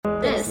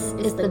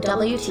is the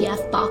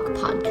WTF Bach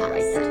podcast.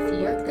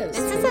 This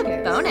is a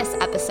bonus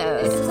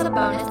episode.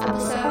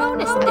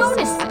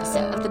 Bonus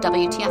episode of the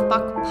WTF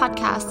Bach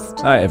podcast.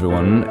 Hi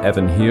everyone,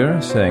 Evan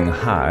here, saying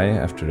hi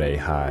after a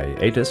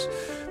hiatus.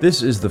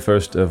 This is the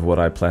first of what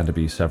I plan to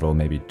be several,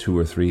 maybe 2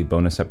 or 3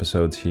 bonus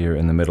episodes here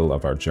in the middle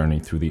of our journey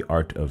through the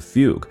art of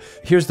fugue.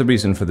 Here's the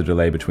reason for the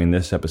delay between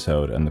this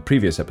episode and the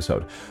previous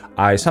episode.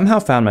 I somehow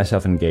found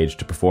myself engaged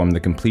to perform the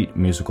complete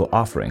musical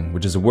offering,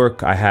 which is a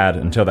work I had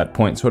until that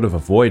point sort of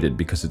avoided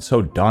because it's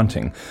so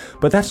daunting.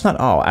 But that's not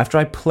all. After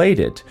I played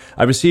it,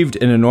 I received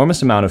an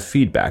enormous amount of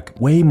feedback,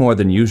 way more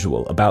than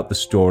usual, about the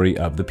story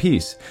of the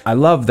piece. I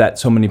love that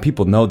so many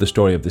people know the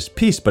story of this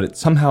piece, but it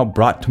somehow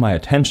brought to my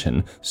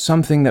attention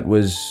something that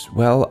was,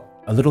 well,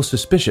 a little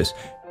suspicious.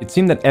 It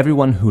seemed that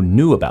everyone who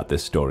knew about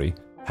this story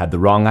had the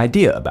wrong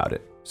idea about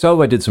it.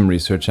 So I did some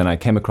research and I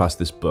came across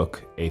this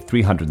book, a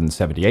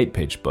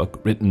 378-page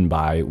book written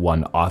by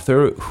one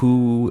author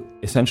who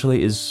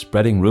essentially is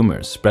spreading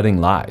rumors,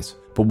 spreading lies.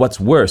 But what's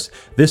worse,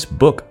 this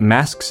book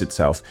masks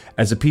itself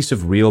as a piece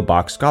of real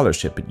Bach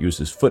scholarship. It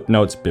uses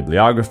footnotes,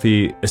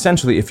 bibliography.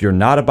 Essentially, if you're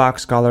not a Bach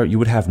scholar, you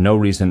would have no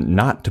reason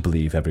not to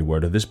believe every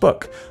word of this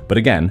book. But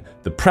again,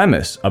 the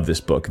premise of this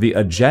book, the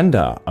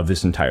agenda of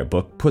this entire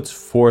book, puts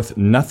forth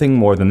nothing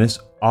more than this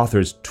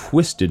author's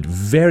twisted,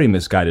 very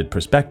misguided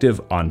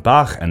perspective on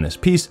Bach and this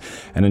piece,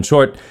 and in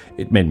short,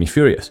 it made me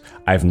furious.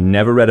 I've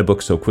never read a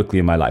book so quickly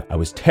in my life. I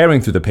was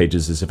tearing through the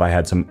pages as if I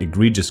had some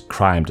egregious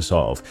crime to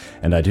solve,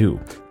 and I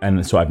do.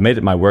 And so I've made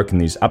it my work in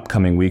these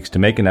upcoming weeks to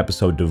make an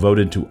episode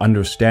devoted to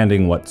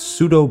understanding what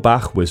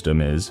pseudo-Bach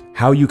wisdom is,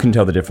 how you can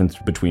tell the difference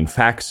between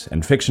facts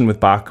and fiction with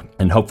Bach,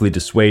 and hopefully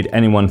dissuade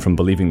anyone from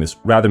believing this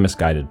rather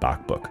misguided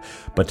Bach book.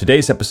 But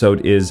today's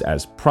episode is,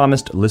 as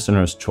promised,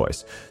 listener's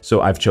choice.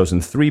 So I've chosen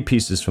 3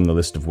 pieces from the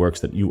list of works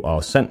that you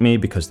all sent me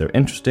because they're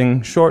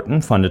interesting, short,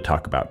 and fun to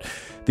talk about.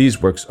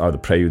 These works are the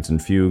Preludes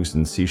and Fugues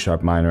in C#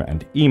 minor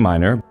and E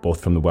minor,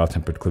 both from the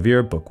Well-Tempered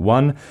Clavier, Book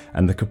 1,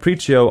 and the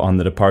Capriccio on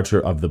the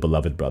Departure of the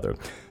Beloved Brother.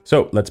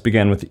 So let's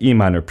begin with the E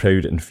minor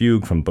Prelude and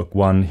Fugue from Book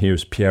 1.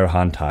 Here's Pierre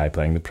Hantai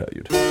playing the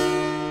Prelude.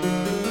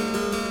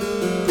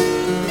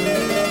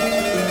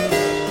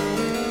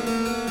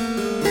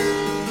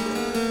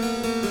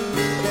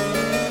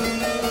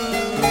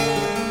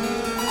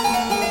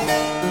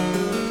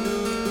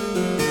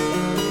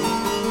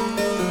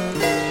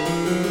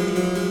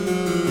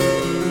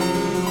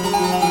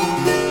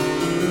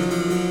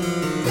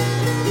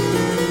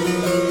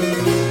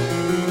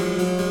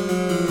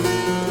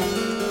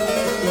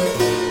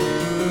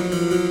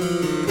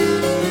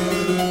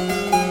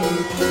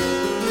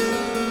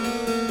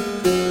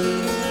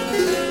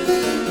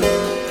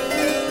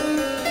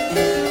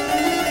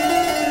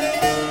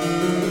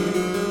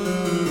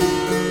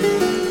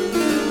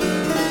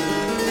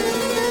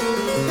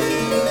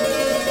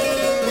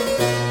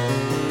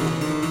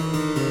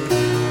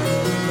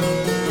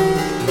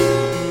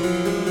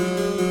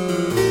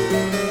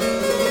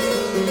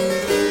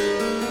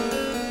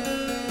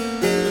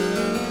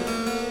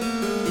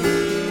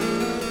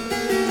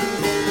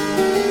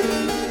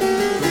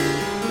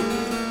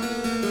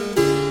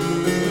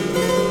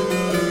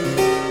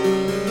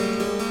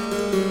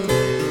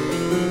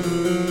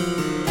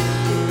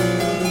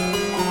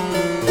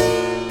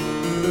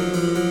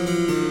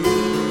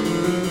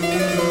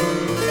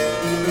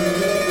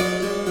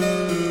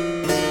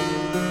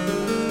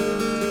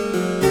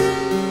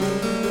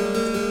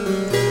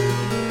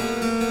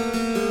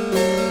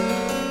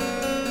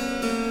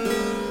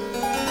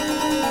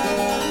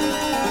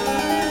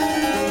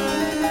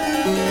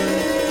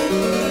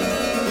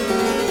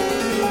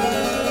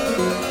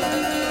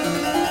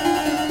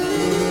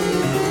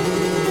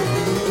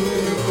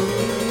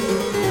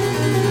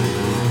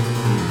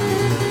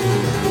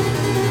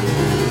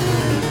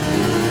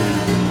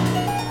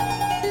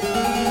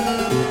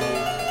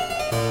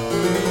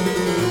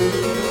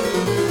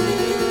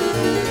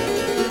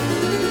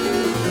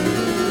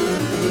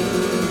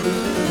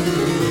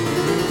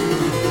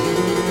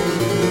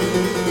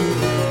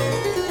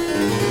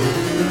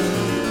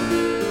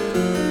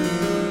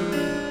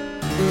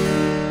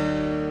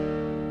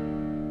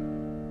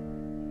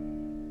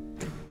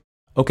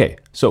 Okay,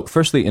 so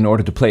firstly, in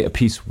order to play a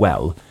piece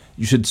well,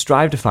 you should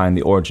strive to find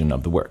the origin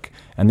of the work.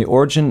 And the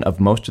origin of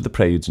most of the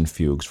preludes and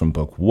fugues from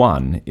Book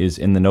 1 is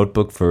in the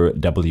notebook for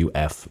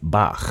W.F.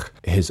 Bach,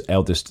 his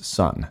eldest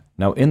son.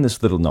 Now, in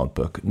this little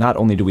notebook, not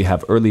only do we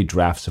have early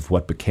drafts of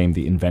what became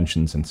the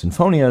Inventions and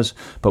Sinfonias,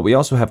 but we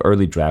also have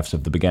early drafts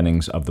of the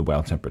beginnings of the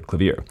Well-Tempered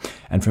Clavier.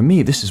 And for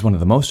me, this is one of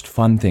the most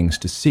fun things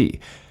to see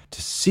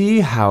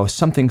how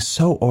something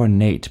so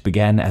ornate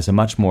began as a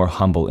much more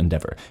humble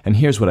endeavor. And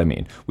here's what I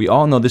mean. We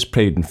all know this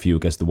prelude and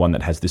fugue as the one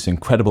that has this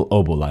incredible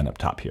oboe line up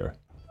top here.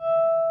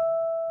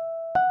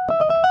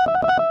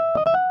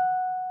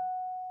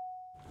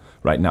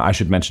 Right, now I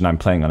should mention I'm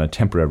playing on a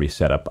temporary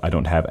setup. I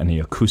don't have any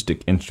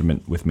acoustic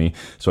instrument with me,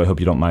 so I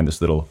hope you don't mind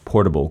this little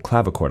portable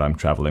clavichord I'm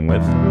traveling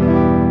with.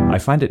 I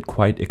find it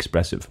quite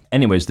expressive.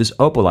 Anyways, this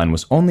oboe line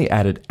was only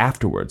added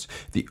afterwards.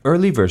 The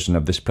early version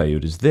of this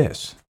prelude is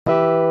this.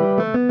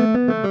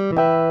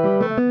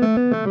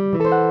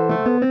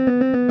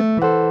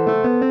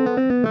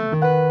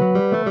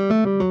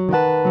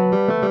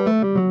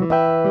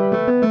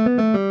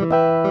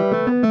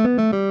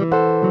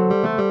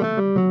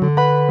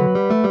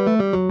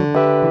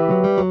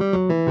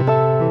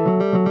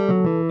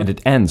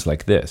 it ends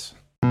like this.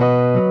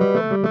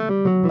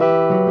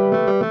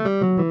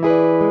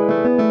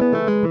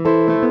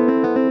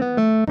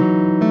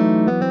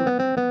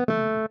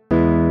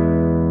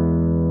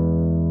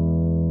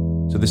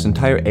 So this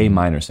entire A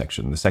minor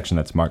section, the section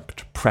that's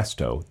marked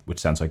presto, which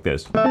sounds like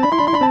this,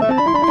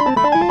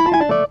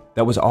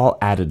 that was all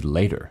added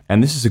later.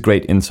 And this is a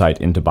great insight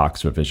into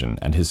Bach's revision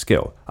and his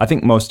skill. I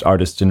think most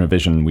artists in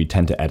revision, we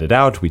tend to edit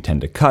out, we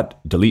tend to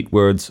cut, delete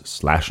words,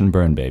 slash and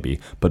burn, baby.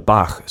 But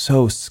Bach,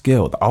 so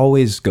skilled,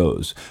 always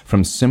goes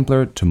from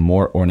simpler to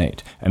more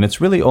ornate. And it's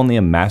really only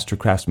a master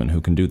craftsman who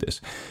can do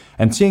this.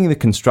 And seeing the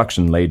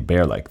construction laid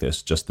bare like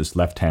this, just this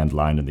left-hand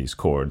line and these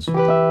chords,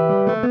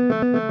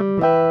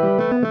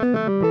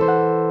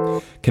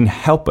 can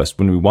help us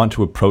when we want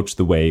to approach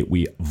the way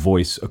we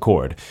voice a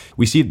chord.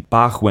 We see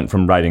Bach went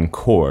from writing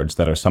chords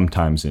that are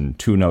sometimes in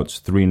 2 notes,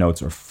 3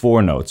 notes, or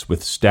 4 notes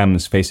with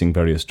stems facing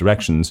various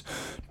directions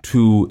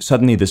to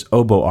suddenly this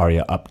oboe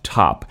aria up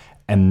top,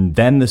 and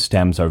then the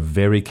stems are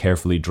very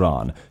carefully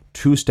drawn.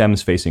 2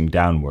 stems facing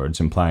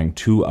downwards, implying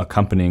 2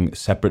 accompanying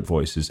separate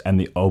voices, and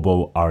the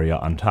oboe aria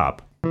on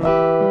top.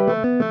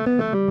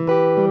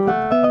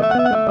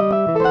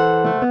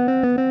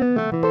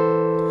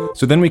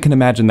 So then we can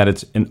imagine that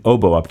it's an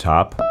oboe up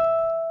top,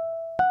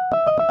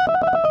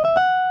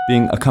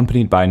 being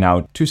accompanied by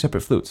now 2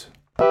 separate flutes.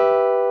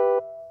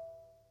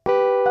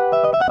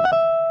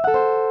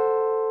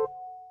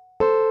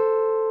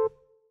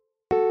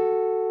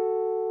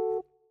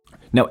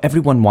 Now,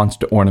 everyone wants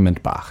to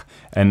ornament Bach,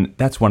 and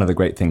that's one of the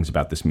great things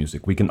about this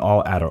music. We can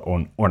all add our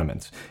own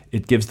ornaments.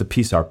 It gives the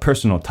piece our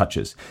personal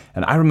touches.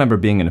 And I remember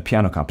being in a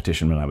piano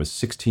competition when I was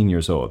 16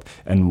 years old,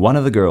 and one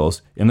of the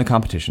girls in the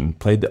competition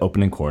played the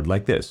opening chord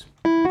like this.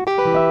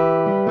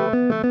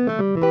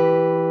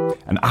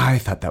 And I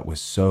thought that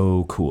was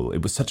so cool.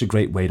 It was such a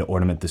great way to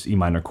ornament this E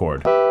minor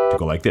chord, to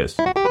go like this.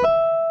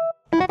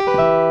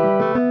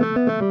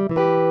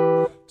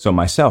 So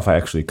myself, I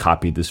actually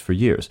copied this for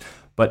years.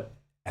 But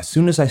as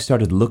soon as I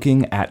started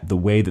looking at the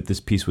way that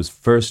this piece was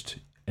first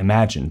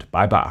imagined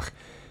by Bach,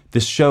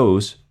 this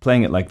shows,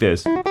 playing it like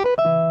this,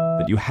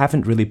 that you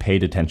haven't really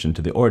paid attention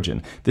to the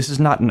origin. This is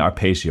not an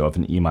arpeggio of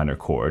an E minor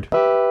chord.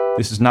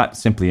 This is not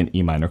simply an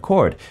E minor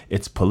chord.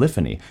 It's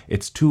polyphony.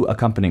 It's 2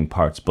 accompanying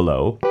parts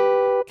below,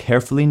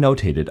 carefully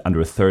notated under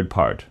a 3rd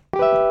part.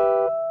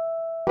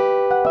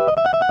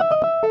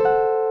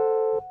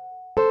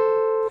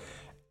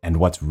 And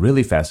what's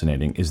really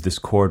fascinating is this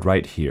chord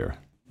right here.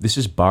 This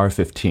is bar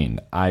 15.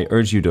 I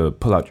urge you to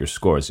pull out your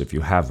scores if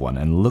you have one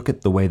and look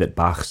at the way that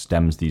Bach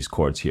stems these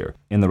chords here.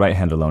 In the right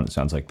hand alone, it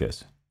sounds like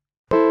this.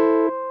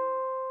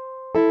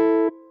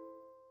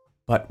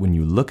 But when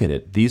you look at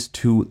it, these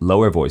 2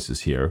 lower voices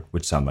here,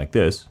 which sound like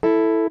this,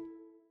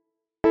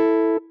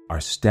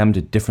 are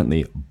stemmed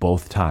differently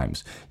both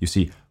times. You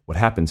see, what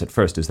happens at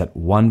first is that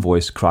one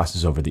voice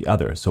crosses over the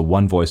other. So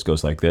one voice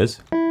goes like this,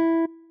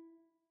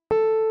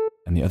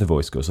 and the other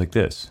voice goes like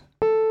this.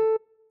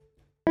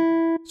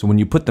 So when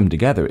you put them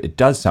together, it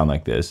does sound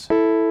like this.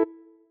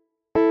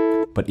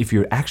 But if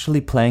you're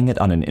actually playing it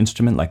on an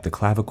instrument like the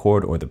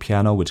clavichord or the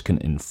piano, which can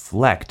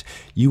inflect,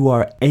 you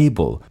are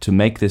able to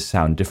make this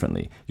sound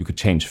differently. You could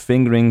change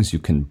fingerings, you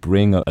can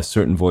bring a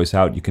certain voice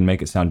out, you can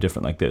make it sound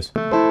different like this.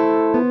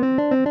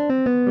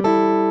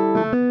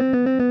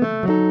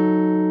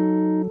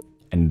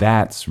 And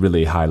that's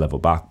really high-level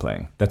Bach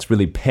playing. That's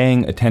really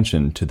paying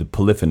attention to the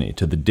polyphony,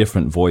 to the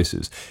different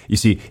voices. You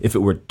see, if it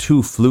were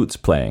 2 flutes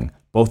playing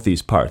both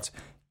these parts,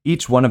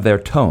 each one of their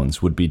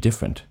tones would be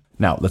different.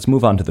 Now, let's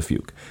move on to the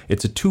fugue.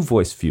 It's a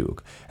 2-voice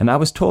fugue, and I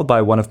was told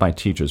by one of my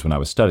teachers when I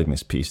was studying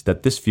this piece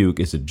that this fugue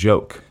is a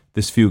joke.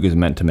 This fugue is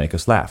meant to make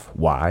us laugh.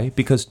 Why?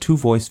 Because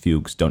 2-voice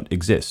fugues don't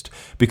exist.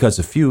 Because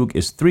a fugue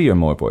is 3 or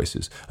more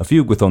voices. A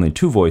fugue with only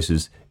 2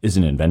 voices is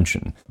an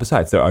invention.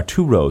 Besides, there are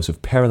 2 rows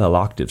of parallel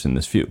octaves in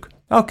this fugue.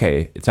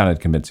 Okay, it sounded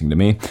convincing to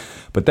me,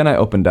 but then I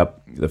opened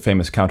up the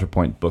famous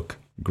counterpoint book,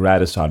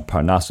 Gradus ad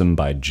Parnassum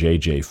by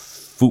J.J.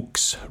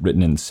 Fuchs,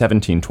 written in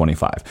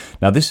 1725.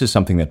 Now, this is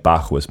something that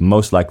Bach was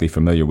most likely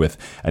familiar with,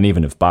 and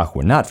even if Bach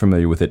were not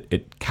familiar with it,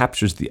 it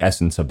captures the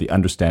essence of the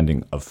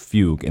understanding of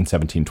fugue in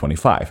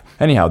 1725.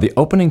 Anyhow, the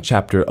opening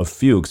chapter of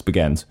fugues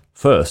begins,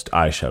 "First,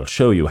 I shall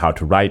show you how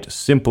to write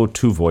simple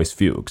 2-voice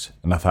fugues."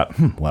 And I thought,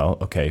 well,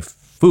 okay,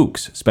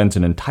 Fuchs spends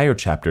an entire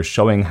chapter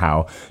showing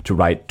how to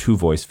write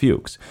 2-voice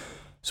fugues.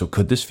 So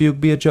could this fugue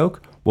be a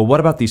joke? Well, what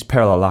about these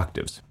parallel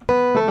octaves?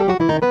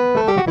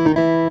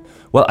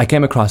 Well, I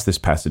came across this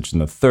passage in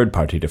the 3rd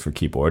partita for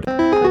keyboard.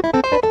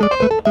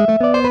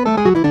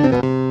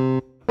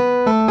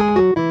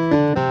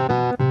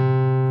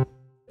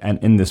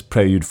 And in this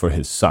prelude for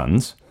his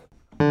sons.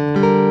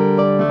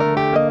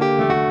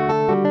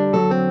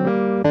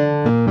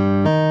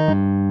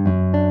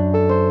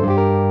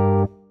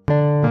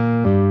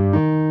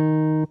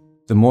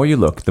 The more you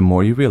look, the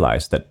more you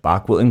realize that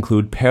Bach will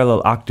include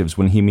parallel octaves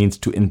when he means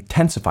to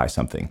intensify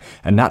something,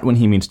 and not when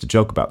he means to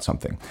joke about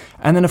something.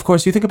 And then, of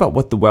course, you think about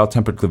what the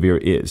well-tempered clavier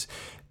is.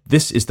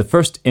 This is the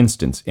first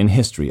instance in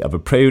history of a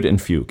prelude and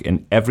fugue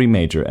in every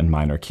major and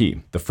minor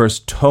key. The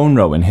first tone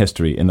row in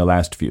history in the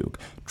last fugue.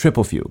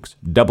 Triple fugues,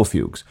 double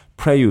fugues,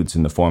 preludes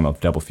in the form of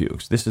double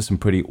fugues. This is some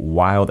pretty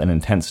wild and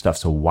intense stuff,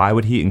 so why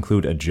would he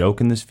include a joke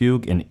in this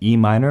fugue in E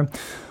minor?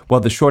 Well,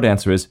 the short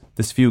answer is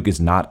this fugue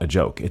is not a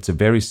joke. It's a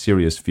very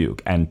serious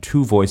fugue, and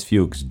two-voice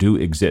fugues do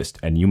exist,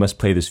 and you must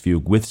play this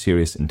fugue with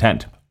serious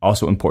intent.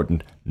 Also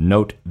important,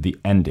 note the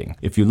ending.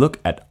 If you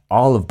look at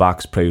all of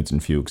Bach's preludes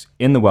and fugues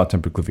in the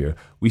Well-Tempered Clavier,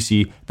 we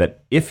see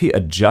that if he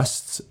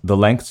adjusts the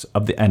lengths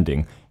of the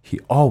ending, he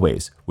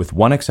always, with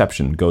one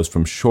exception, goes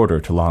from shorter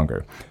to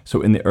longer.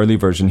 So in the early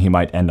version, he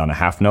might end on a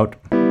half note,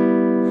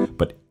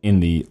 but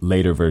in the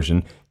later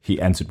version, he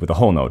ends it with a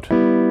whole note.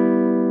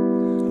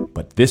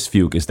 But this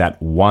fugue is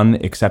that one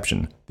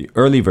exception. The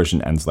early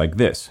version ends like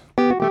this.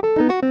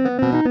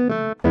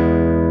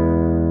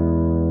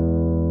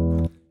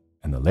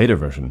 And the later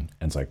version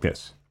ends like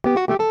this.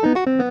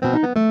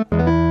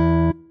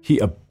 He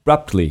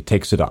abruptly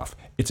takes it off.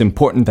 It's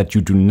important that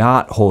you do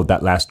not hold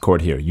that last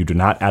chord here. You do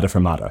not add a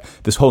fermata.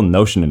 This whole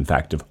notion, in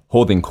fact, of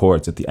holding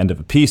chords at the end of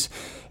a piece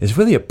is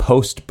really a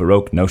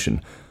post-Baroque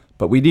notion.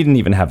 But we didn't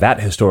even have that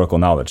historical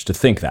knowledge to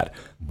think that.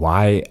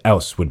 Why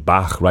else would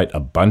Bach write a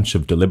bunch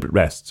of deliberate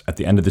rests at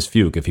the end of this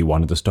fugue if he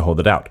wanted us to hold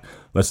it out?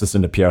 Let's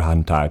listen to Pierre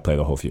Hantai play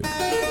the whole fugue.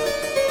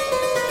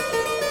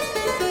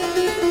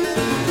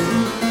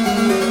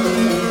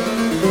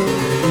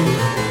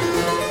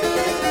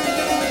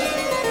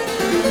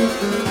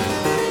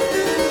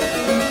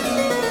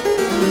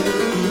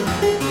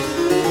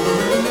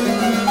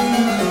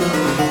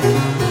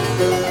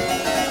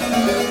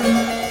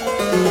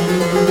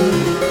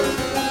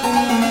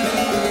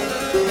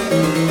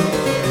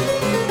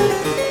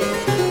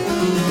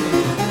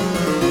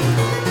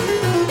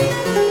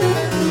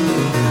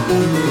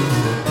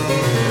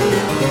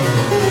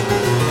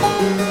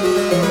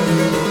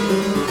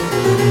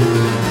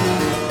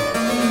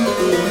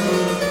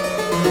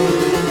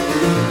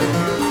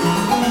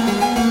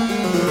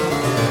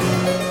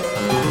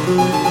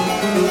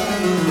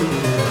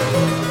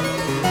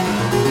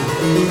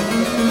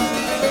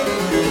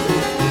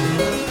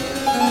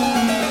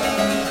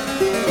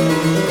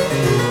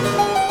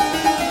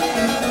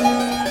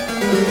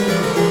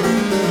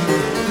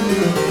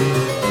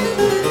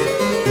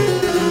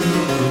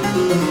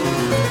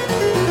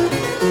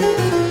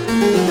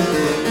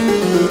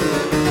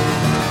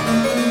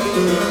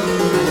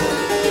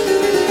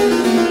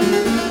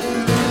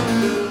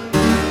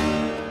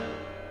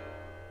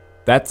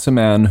 That's a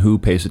man who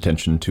pays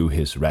attention to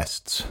his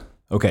rests.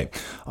 Okay,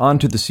 on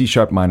to the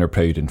C-sharp minor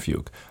prelude and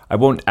fugue. I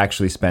won't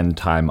actually spend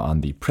time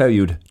on the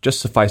prelude, just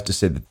suffice to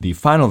say that the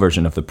final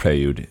version of the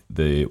prelude,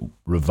 the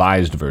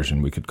revised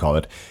version we could call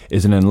it,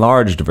 is an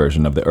enlarged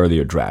version of the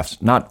earlier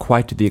drafts, not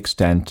quite to the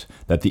extent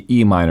that the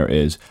E minor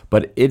is,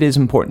 but it is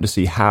important to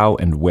see how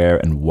and where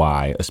and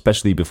why,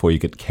 especially before you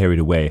get carried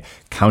away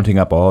counting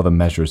up all the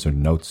measures or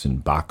notes in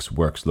Bach's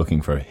works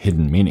looking for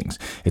hidden meanings.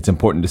 It's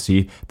important to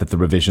see that the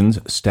revisions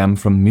stem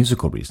from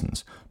musical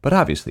reasons, but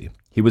obviously,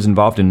 he was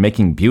involved in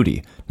making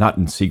beauty, not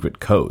in secret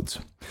codes.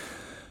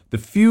 The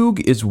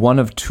fugue is one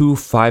of two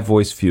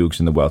five-voice fugues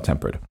in the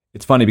Well-Tempered.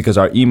 It's funny because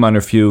our E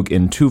minor fugue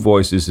in two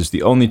voices is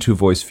the only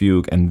two-voice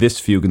fugue, and this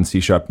fugue in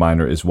C-sharp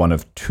minor is one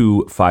of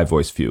two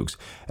five-voice fugues.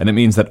 And it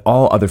means that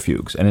all other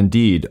fugues, and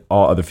indeed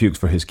all other fugues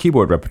for his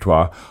keyboard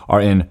repertoire,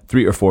 are in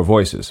 3 or 4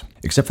 voices,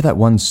 except for that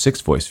one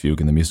 6-voice fugue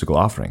in the musical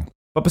offering.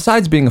 But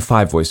besides being a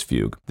 5-voice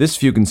fugue, this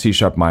fugue in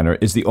C-sharp minor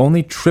is the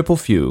only triple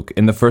fugue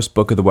in the first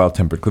book of the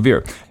Well-Tempered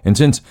Clavier. And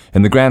since,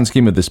 in the grand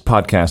scheme of this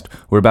podcast,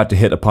 we're about to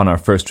hit upon our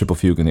first triple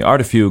fugue in the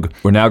Art of Fugue,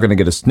 we're now going to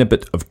get a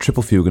snippet of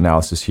triple fugue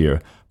analysis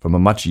here from a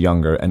much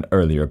younger and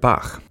earlier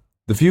Bach.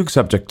 The fugue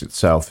subject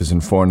itself is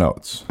in 4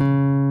 notes.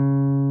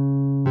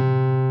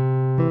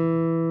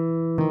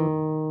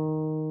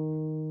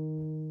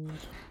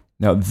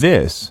 Now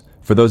this,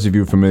 for those of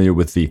you familiar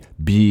with the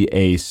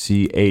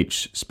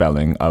B-A-C-H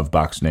spelling of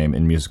Bach's name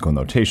in musical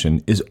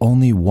notation, is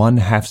only 1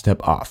 half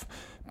step off.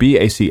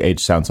 B-A-C-H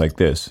sounds like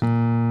this.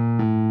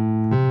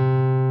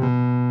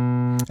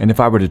 And if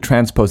I were to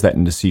transpose that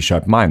into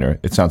C-sharp minor,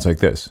 it sounds like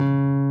this.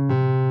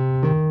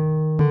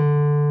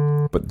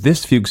 But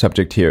this fugue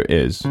subject here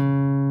is...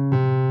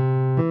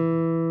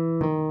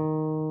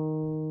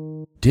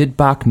 Did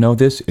Bach know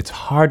this? It's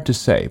hard to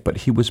say, but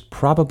he was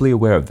probably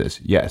aware of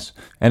this, yes.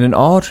 And in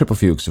all triple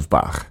fugues of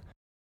Bach,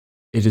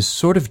 it is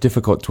sort of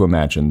difficult to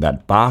imagine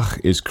that Bach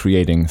is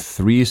creating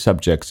 3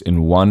 subjects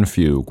in one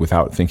fugue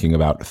without thinking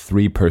about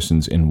 3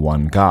 persons in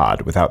one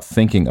God, without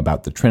thinking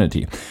about the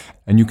Trinity.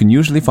 And you can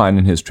usually find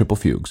in his triple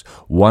fugues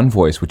one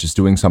voice which is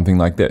doing something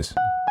like this.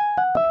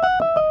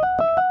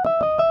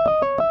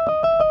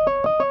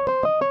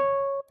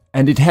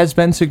 And it has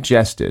been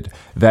suggested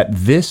that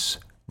this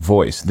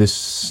voice, this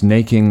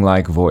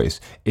snaking-like voice,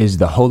 is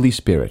the Holy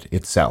Spirit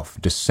itself,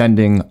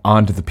 descending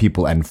onto the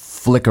people and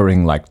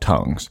flickering like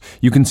tongues.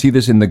 You can see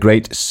this in the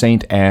great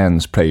St.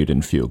 Anne's Prelude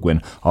and Fugue,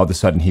 when all of a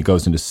sudden he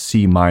goes into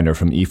C minor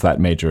from E-flat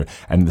major,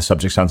 and the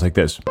subject sounds like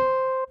this.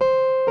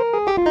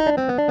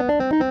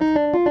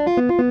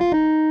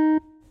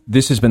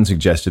 This has been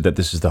suggested that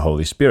this is the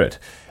Holy Spirit.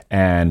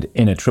 And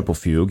in a triple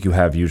fugue, you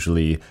have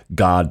usually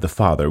God the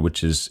Father,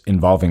 which is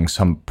involving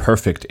some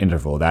perfect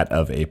interval, that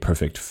of a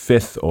perfect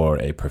fifth or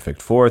a perfect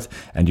fourth.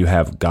 And you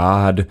have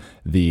God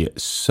the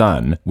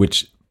Son,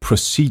 which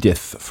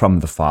proceedeth from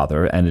the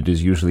Father, and it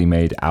is usually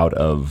made out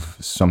of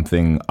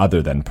something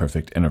other than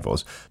perfect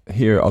intervals.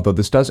 Here, although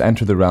this does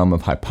enter the realm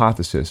of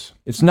hypothesis,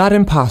 it's not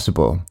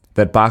impossible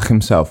that Bach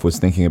himself was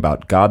thinking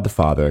about God the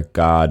Father,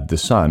 God the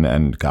Son,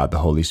 and God the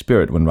Holy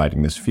Spirit when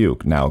writing this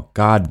fugue. Now,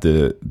 God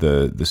the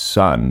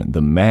Son,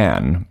 the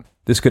man,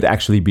 this could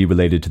actually be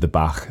related to the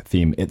Bach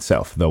theme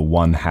itself, though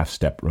one half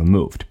step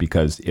removed,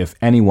 because if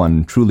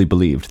anyone truly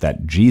believed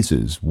that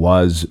Jesus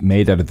was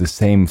made out of the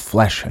same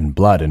flesh and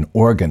blood and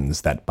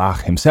organs that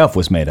Bach himself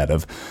was made out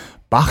of,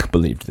 Bach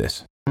believed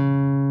this.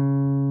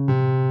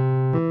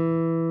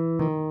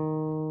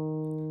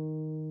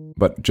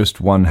 But just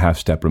one half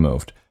step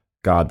removed.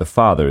 God the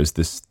Father is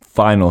this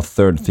final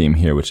third theme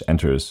here, which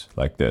enters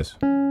like this.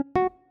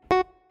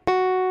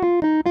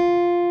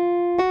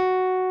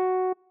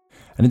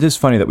 And it is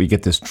funny that we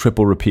get this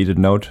triple repeated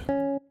note,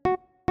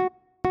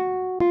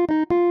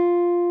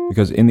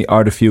 because in the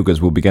Art of Fugue, as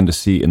we'll begin to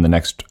see in the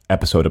next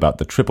episode about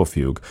the triple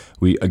fugue,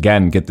 we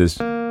again get this.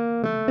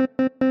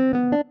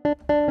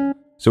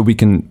 So we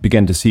can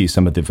begin to see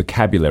some of the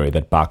vocabulary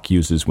that Bach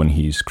uses when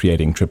he's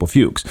creating triple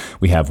fugues.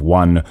 We have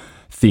one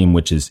theme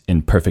which is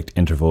in perfect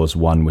intervals,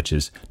 one which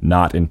is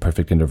not in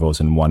perfect intervals,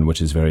 and one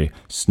which is very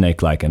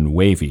snake-like and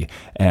wavy.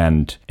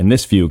 And in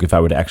this fugue, if I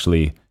were to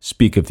actually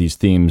speak of these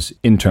themes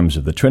in terms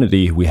of the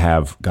Trinity, we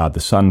have God the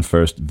Son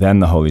first, then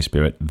the Holy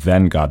Spirit,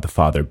 then God the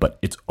Father. But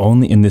it's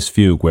only in this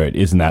fugue where it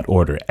is in that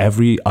order.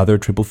 Every other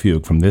triple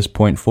fugue from this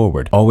point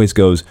forward always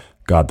goes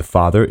God the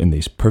Father in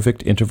these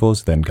perfect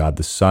intervals, then God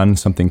the Son,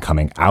 something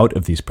coming out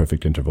of these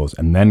perfect intervals,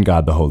 and then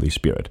God the Holy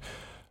Spirit.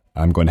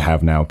 I'm going to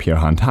have now Pierre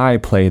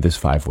Hantai play this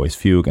 5-voice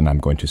fugue, and I'm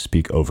going to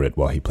speak over it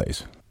while he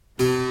plays.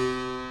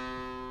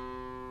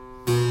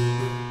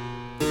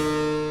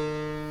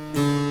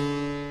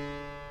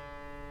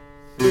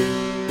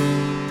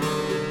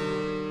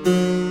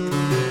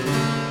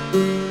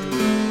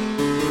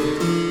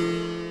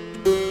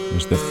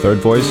 There's the third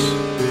voice.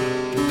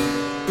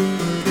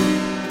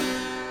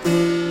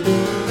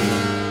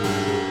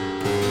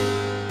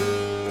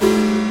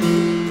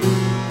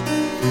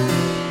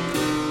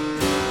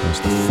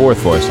 Fourth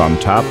voice on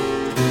top,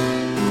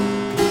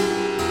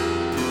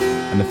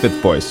 and the fifth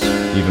voice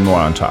even more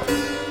on top.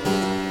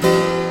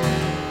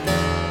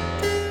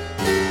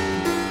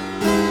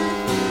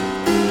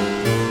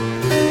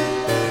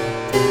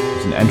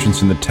 There's an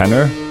entrance in the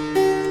tenor.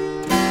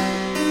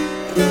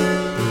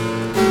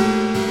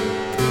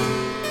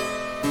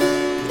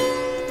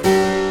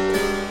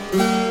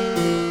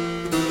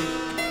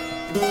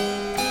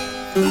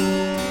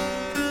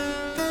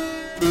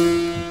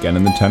 Again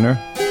in the tenor.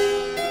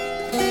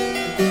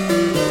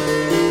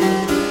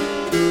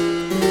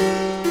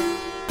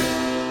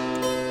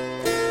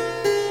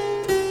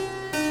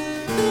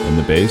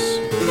 The bass,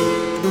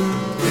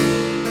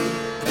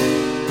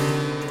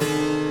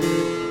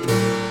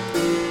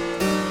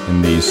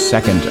 in the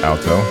second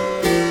alto.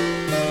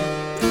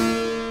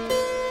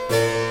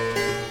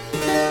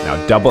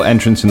 Now double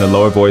entrance in the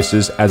lower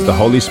voices as the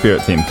Holy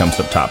Spirit theme comes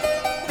up top.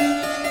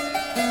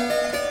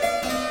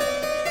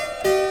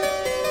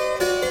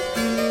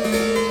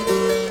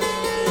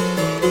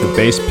 The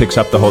bass picks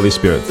up the Holy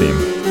Spirit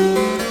theme.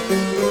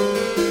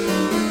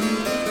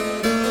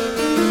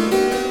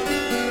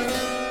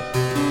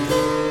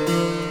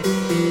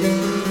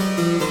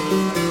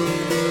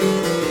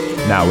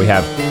 Now we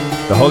have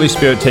the Holy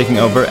Spirit taking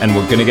over, and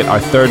we're going to get our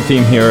third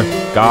theme here,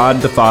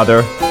 God the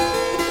Father.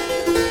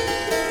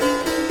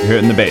 You hear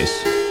it in the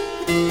bass.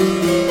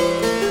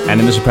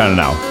 And in the soprano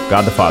now,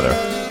 God the Father.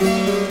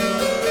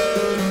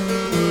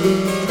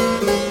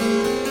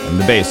 And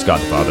the bass,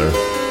 God the Father.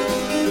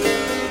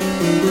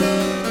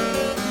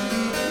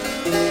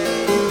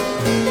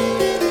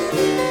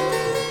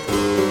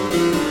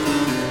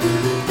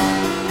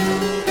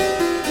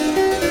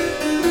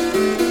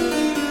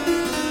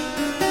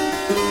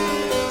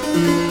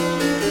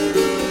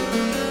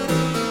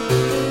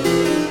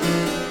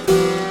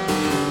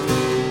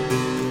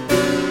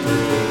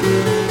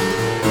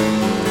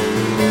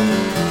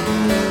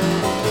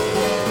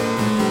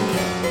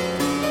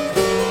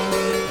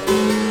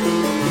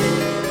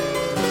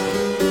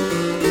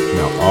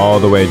 All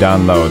the way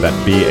down low,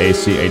 that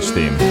B-A-C-H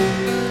theme.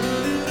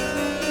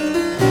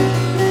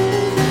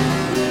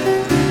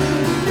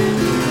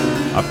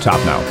 Up top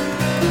now.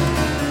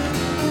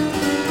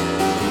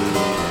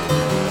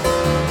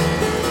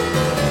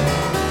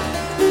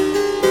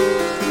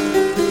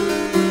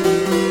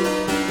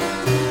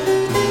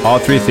 All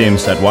three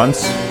themes at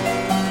once.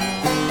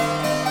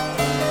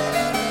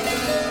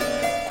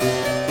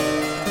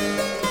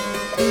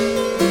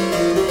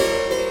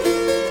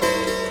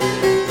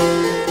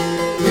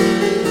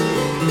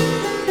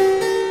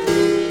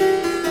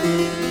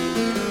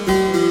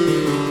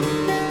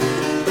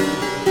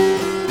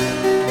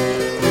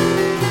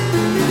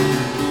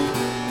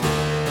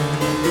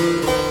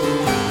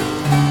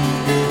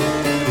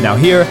 Now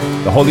here,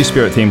 the Holy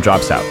Spirit theme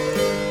drops out.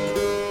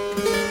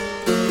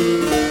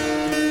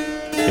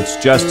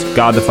 It's just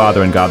God the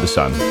Father and God the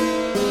Son.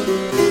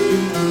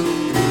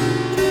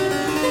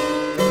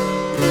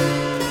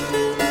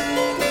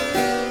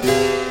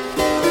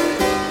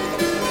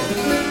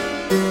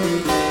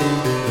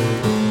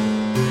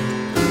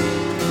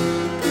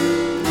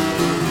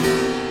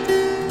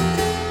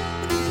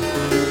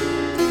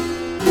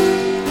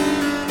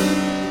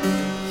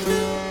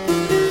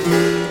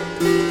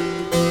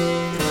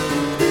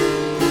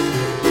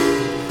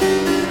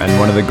 And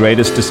one of the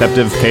greatest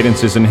deceptive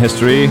cadences in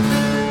history.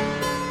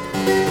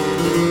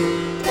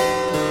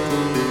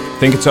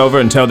 Think it's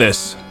over until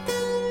this.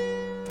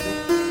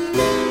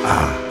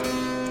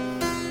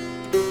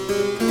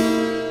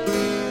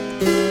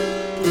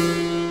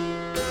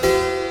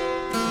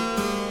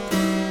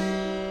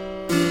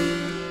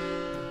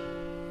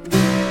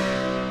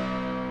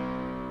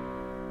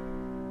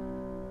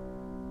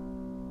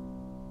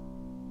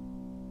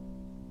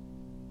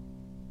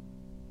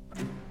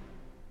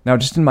 Now,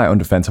 just in my own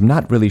defense, I'm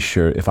not really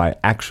sure if I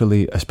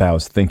actually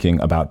espouse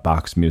thinking about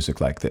Bach's music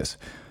like this.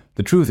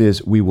 The truth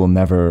is, we will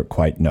never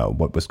quite know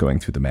what was going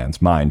through the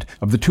man's mind.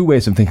 Of the two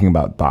ways of thinking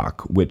about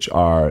Bach, which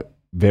are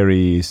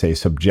very, say,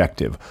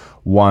 subjective,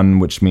 one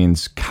which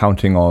means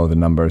counting all of the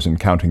numbers and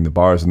counting the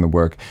bars in the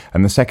work,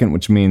 and the second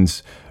which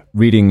means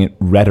reading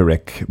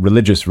rhetoric,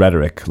 religious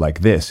rhetoric like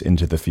this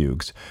into the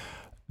fugues.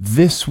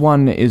 This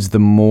one is the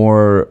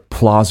more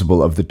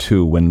plausible of the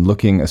two when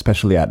looking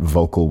especially at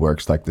vocal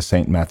works like the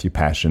St. Matthew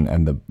Passion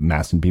and the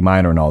Mass in B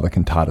minor and all the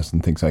cantatas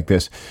and things like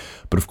this.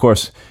 But of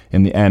course,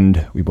 in the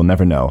end, we will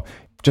never know.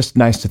 Just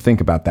nice to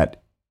think about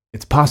that.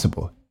 It's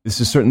possible.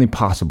 This is certainly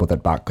possible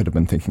that Bach could have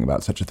been thinking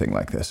about such a thing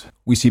like this.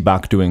 We see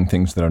Bach doing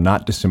things that are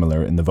not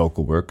dissimilar in the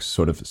vocal works,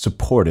 sort of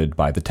supported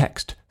by the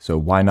text. So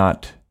why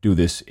not do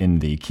this in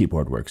the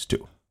keyboard works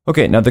too?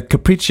 Okay, now the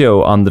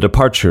Capriccio on the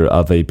Departure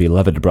of a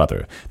Beloved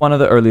Brother, one of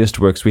the earliest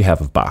works we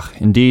have of Bach.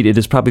 Indeed, it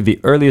is probably the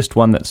earliest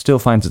one that still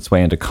finds its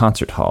way into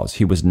concert halls.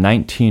 He was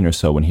 19 or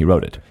so when he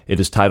wrote it.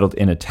 It is titled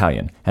in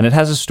Italian, and it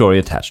has a story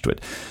attached to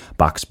it.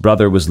 Bach's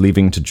brother was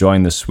leaving to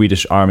join the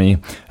Swedish army,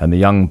 and the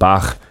young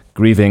Bach,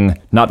 grieving,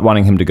 not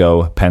wanting him to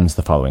go, pens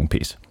the following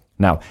piece.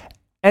 Now,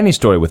 any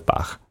story with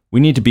Bach,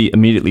 we need to be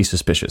immediately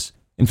suspicious.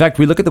 In fact,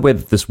 we look at the way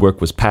that this work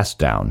was passed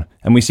down,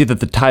 and we see that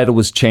the title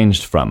was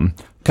changed from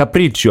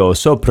Capriccio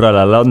sopra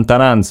la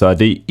lontananza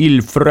di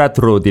il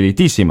fratro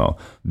dilettissimo,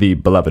 the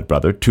beloved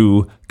brother,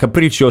 to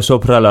Capriccio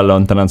sopra la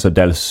lontananza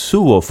del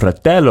suo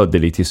fratello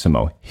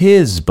dilettissimo,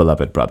 his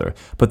beloved brother.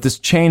 But this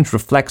change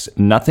reflects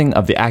nothing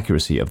of the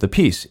accuracy of the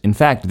piece. In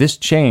fact, this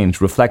change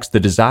reflects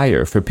the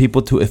desire for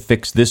people to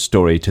affix this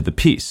story to the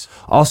piece.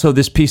 Also,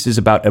 this piece is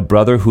about a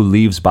brother who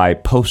leaves by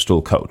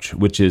postal coach,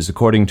 which is,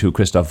 according to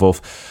Christoph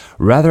Wolff,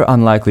 rather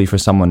unlikely for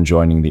someone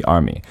joining the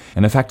army.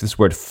 And in fact, this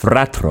word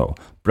fratro,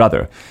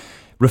 brother,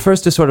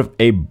 refers to sort of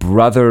a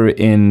brother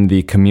in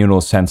the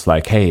communal sense,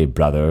 like, hey,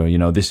 brother,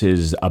 this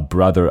is a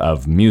brother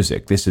of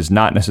music. This is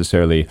not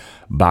necessarily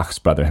Bach's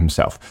brother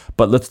himself.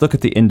 But let's look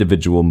at the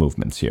individual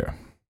movements here.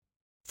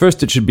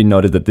 First, it should be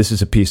noted that this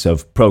is a piece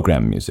of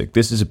program music.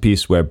 This is a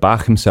piece where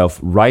Bach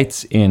himself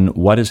writes in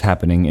what is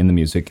happening in the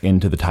music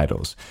into the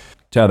titles.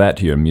 Tell that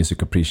to your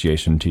music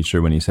appreciation teacher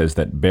when he says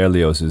that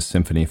Berlioz's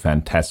Symphonie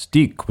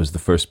Fantastique was the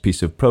first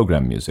piece of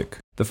program music.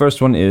 The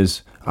first one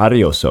is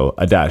Arioso,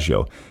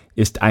 Adagio,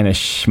 ist eine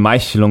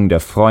Schmeichelung der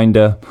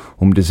Freunde,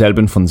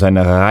 dieselben von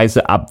seiner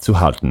Reise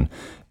abzuhalten.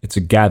 It's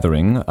a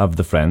gathering of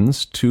the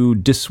friends to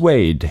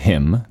dissuade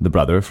him, the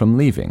brother, from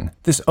leaving.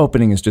 This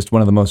opening is just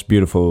one of the most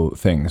beautiful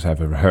things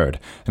I've ever heard.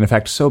 And in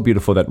fact, so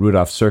beautiful that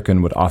Rudolf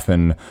Serkin would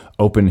often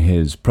open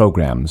his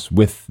programs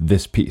with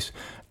this piece.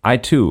 I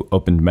too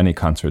opened many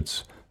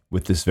concerts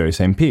with this very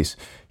same piece.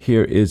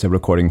 Here is a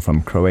recording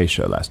from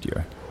Croatia last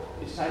year.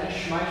 Ist eine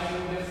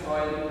Schmeichelung der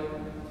Freude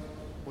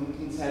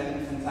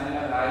dieselben von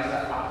seiner Reise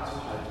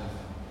abzuhalten.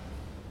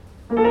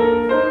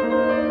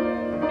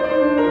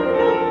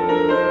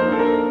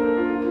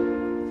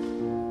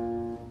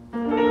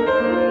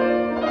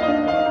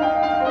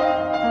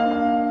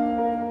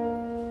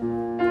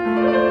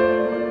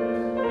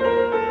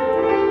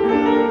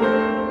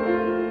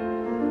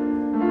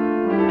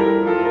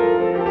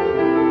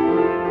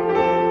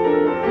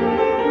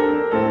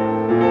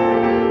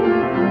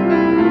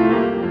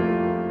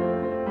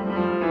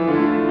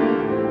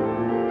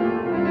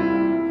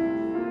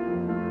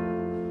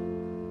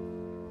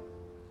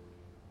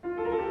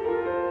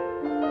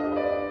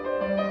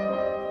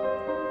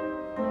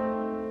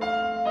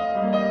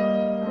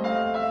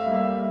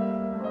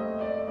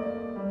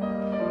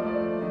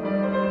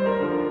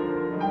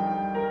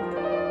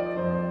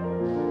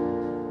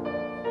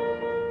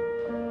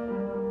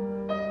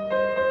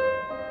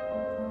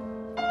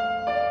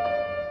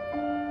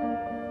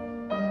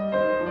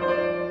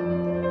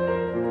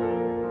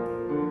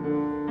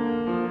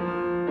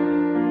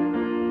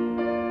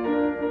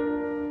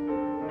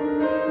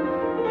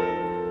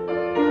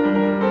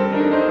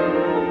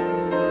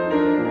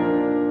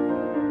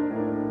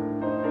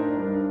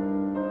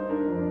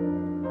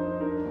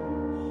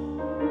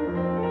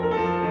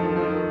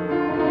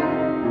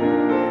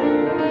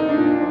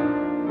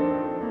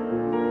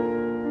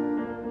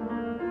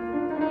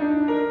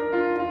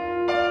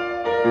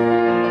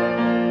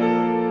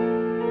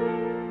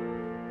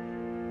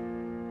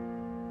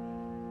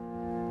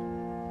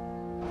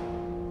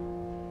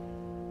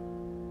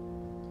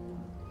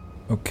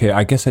 Okay,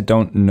 I guess I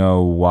don't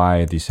know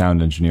why the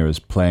sound engineer is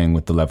playing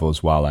with the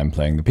levels while I'm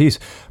playing the piece,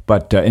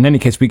 but in any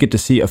case, we get to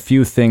see a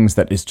few things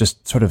that is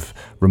just sort of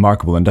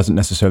remarkable and doesn't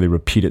necessarily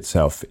repeat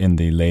itself in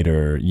the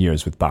later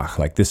years with Bach,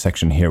 like this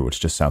section here, which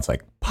just sounds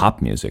like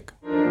pop music.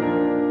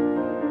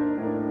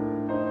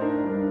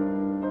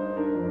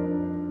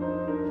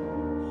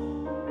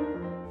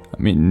 I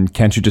mean,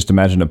 can't you just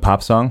imagine a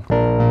pop song?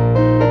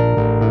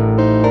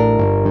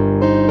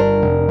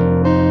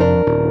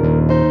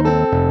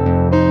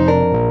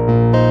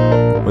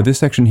 Or this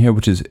section here,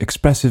 which is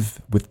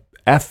expressive with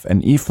F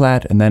and E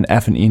flat, and then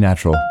F and E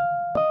natural.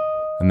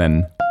 And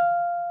then...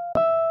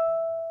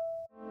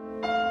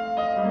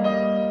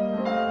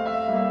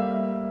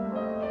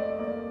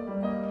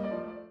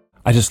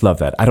 I just love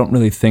that. I don't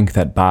really think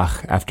that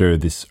Bach, after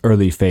this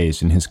early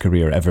phase in his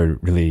career, ever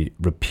really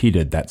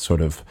repeated that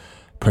sort of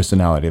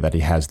personality that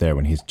he has there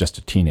when he's just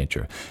a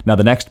teenager. Now,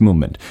 the next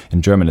movement,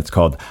 in German it's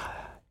called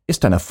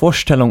ist eine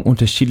Vorstellung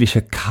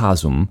unterschiedlicher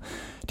Kasum,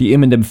 die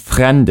ihm in dem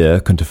Fremde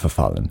könnte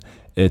verfallen.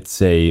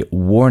 It's a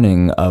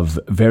warning of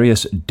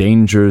various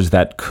dangers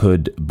that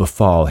could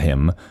befall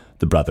him,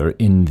 the brother,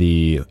 in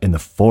the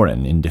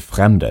foreign, in die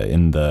Fremde,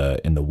 in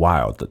the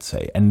wild, let's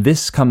say. And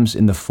this comes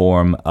in the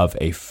form of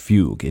a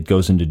fugue. It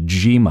goes into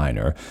G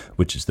minor,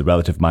 which is the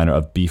relative minor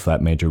of B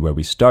flat major where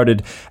we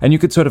started. And you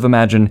could sort of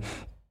imagine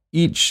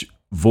each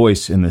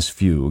voice in this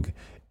fugue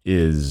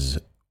is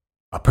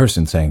a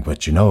person saying,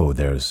 but you know,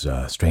 there's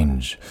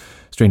strange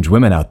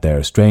women out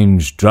there,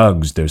 strange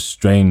drugs, there's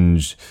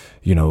strange,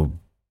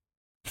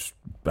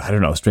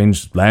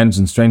 strange lands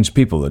and strange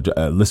people.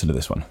 Listen to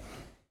this one.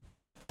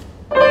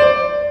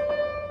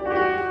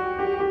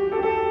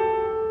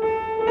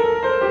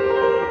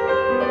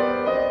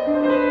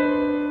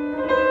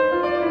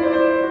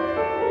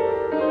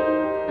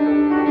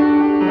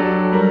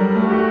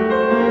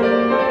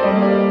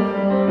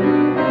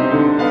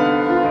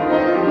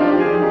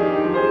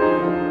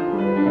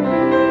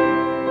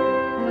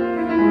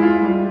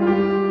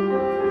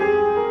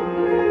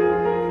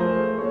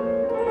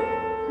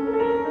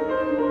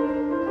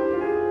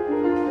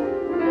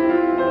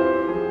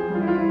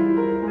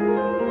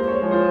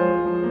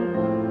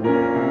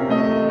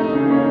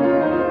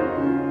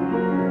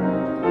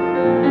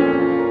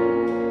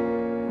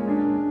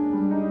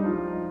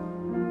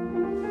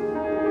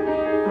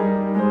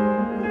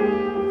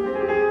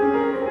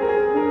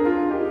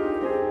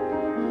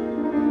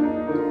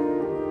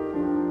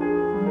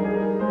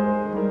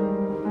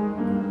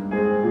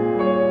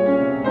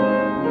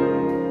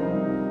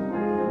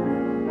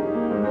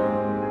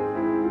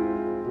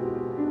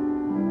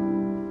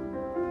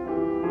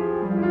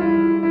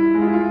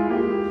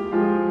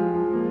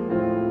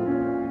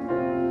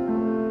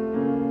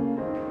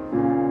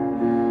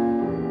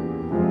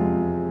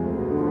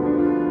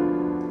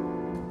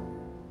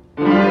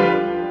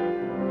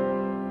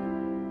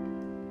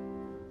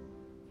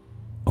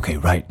 Okay,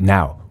 right,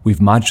 now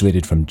we've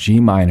modulated from G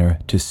minor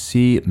to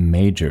C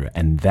major,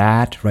 and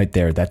that right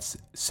there, that's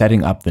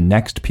setting up the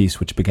next piece,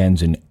 which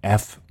begins in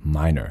F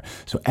minor.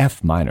 So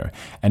F minor,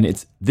 and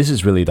this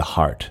is really the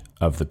heart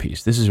of the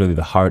piece. This is really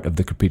the heart of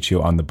the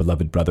Capriccio on the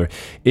Beloved Brother.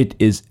 It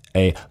is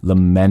a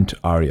lament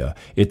aria.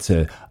 It's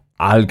a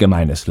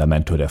allgemeines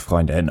Lamento der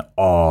Freunde, an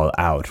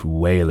all-out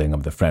wailing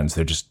of the friends.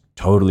 They're just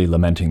totally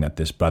lamenting that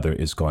this brother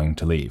is going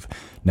to leave.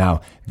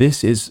 Now,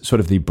 this is sort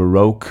of the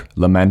Baroque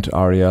lament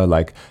aria,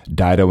 like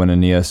Dido and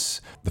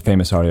Aeneas, the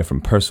famous aria from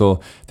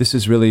Purcell. This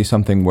is really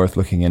something worth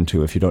looking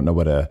into if you don't know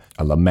what a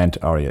lament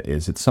aria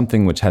is. It's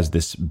something which has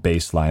this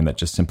bass line that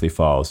just simply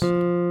falls.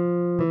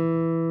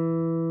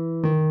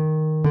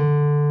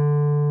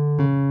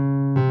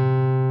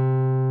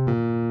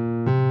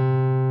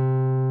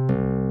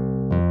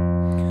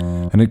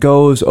 And it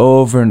goes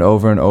over and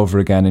over and over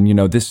again.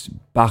 And, this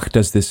Bach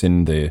does this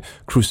in the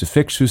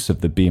Crucifixus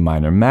of the B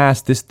minor Mass.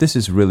 This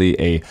is really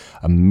a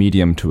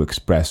medium to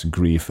express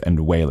grief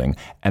and wailing.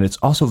 And it's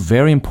also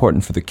very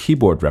important for the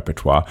keyboard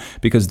repertoire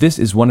because this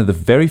is one of the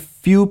very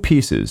few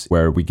pieces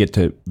where we get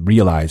to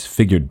realize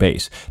figured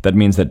bass. That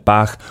means that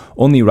Bach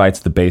only writes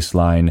the bass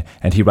line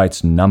and he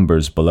writes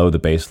numbers below the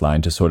bass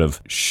line to sort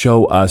of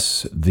show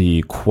us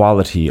the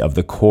quality of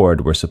the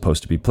chord we're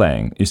supposed to be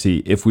playing. You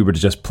see, if we were to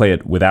just play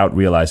it without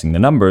realizing the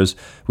numbers,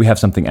 we have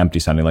something empty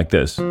sounding like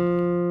this.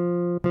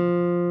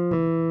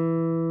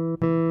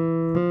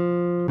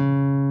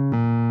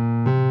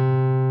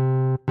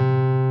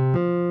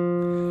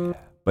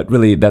 But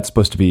really, that's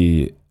supposed to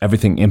be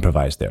everything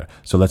improvised there.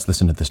 So let's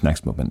listen to this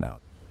next movement now.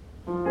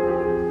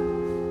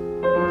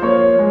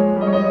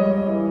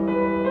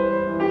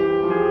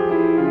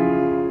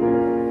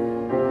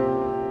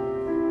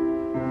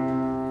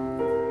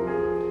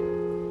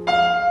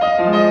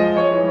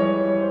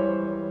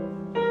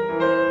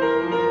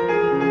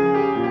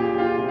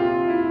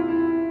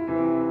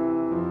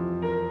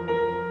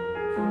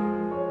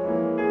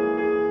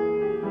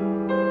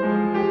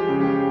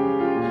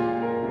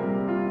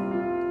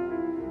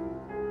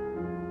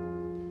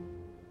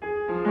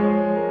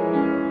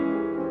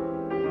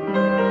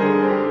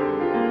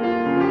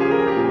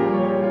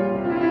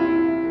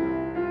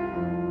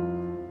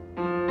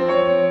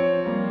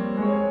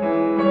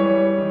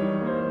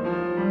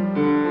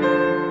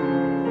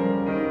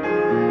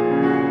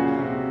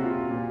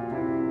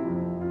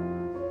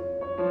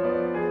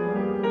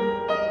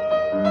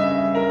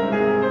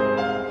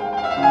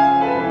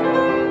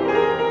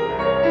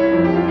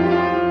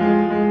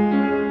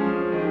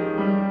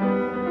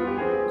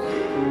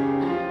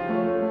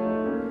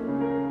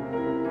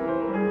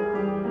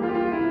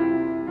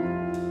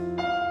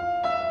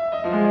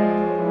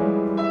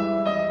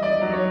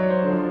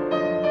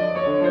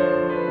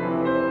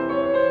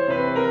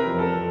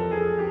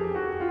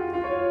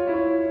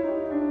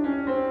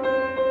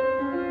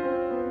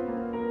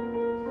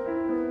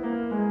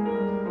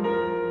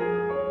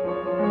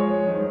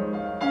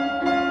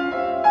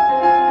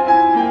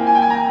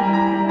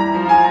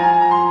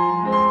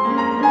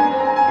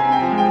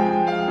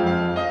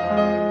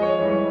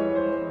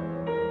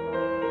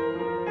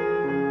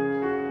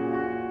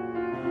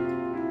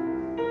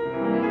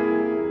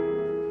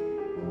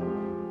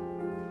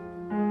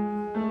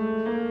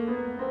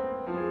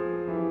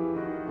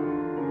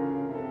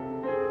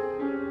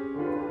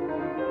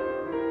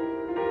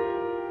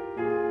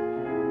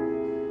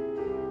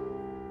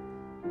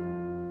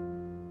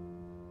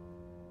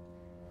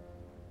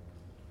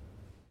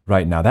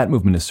 Right, now that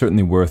movement is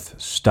certainly worth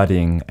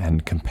studying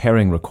and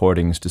comparing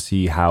recordings to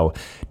see how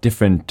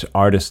different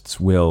artists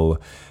will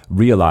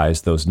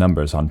realize those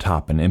numbers on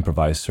top and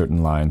improvise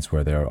certain lines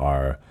where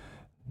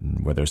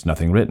there's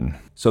nothing written.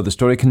 So the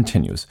story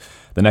continues.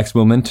 The next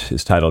movement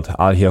is titled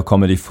All hier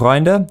kommen die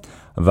Freunde,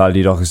 weil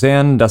die doch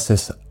sehen, dass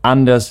es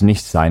anders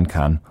nicht sein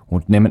kann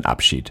und nehmen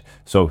Abschied.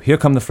 So here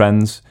come the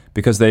friends,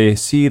 because they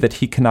see that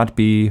he cannot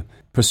be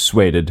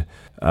persuaded,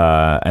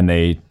 and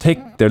they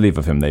take their leave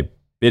of him. They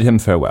bid him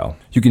farewell.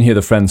 You can hear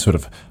the friends sort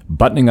of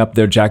buttoning up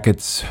their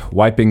jackets,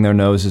 wiping their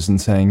noses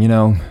and saying,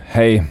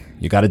 hey,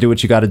 you gotta do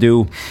what you gotta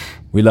do.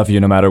 We love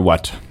you no matter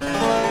what.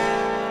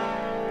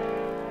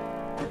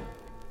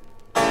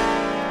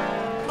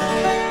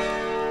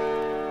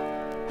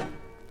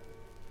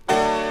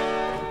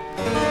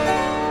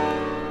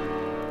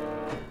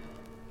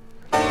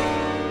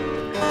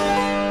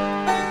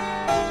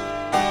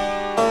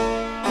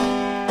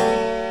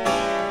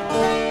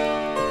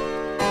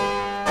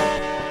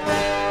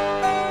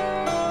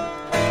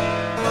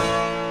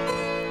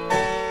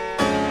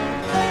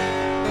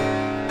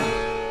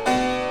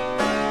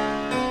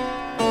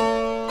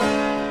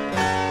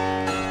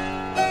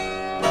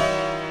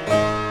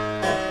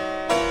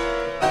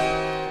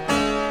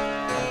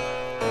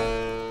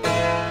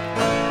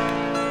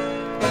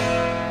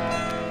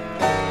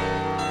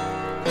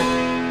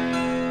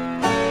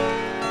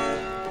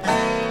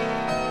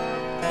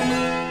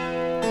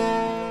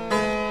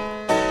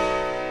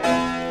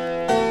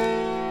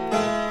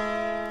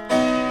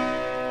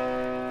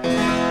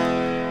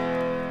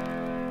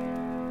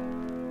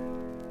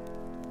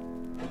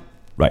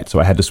 Right,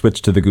 so I had to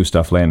switch to the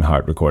Gustav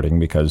Leonhardt recording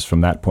because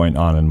from that point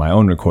on in my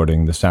own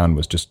recording, the sound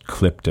was just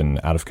clipped and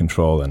out of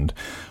control, and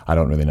I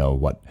don't really know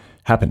what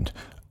happened.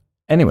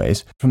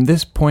 Anyways, from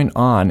this point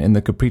on in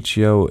the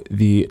Capriccio,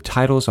 the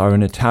titles are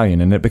in Italian,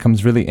 and it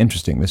becomes really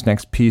interesting. This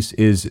next piece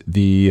is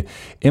the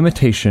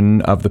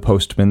imitation of the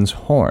postman's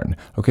horn.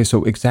 Okay,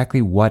 so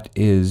exactly what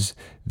is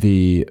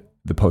the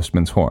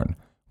postman's horn?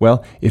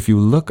 Well, if you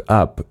look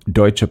up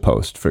Deutsche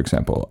Post, for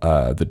example,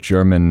 the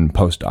German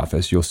post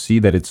office, you'll see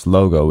that its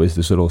logo is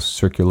this little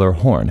circular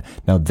horn.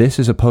 Now, this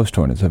is a post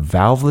horn. It's a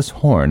valveless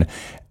horn,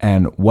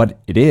 and what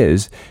it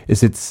is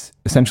it's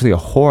essentially a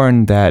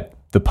horn that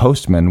the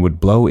postman would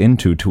blow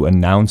into to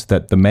announce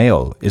that the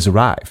mail is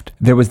arrived.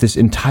 There was this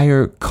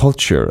entire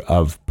culture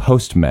of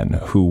postmen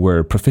who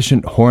were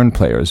proficient horn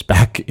players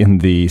back in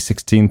the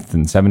 16th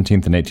and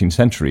 17th and 18th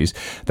centuries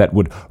that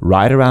would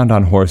ride around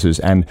on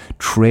horses and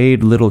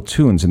trade little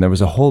tunes, and there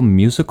was a whole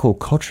musical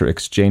culture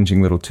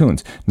exchanging little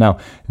tunes. Now,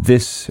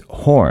 this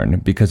horn,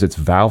 because it's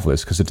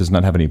valveless, because it does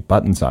not have any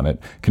buttons on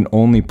it, can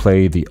only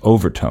play the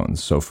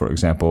overtones. So, for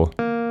example,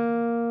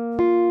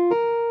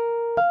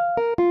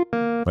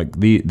 like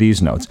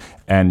these notes,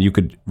 and you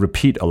could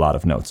repeat a lot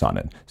of notes on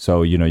it.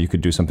 So, you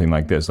could do something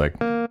like this, like,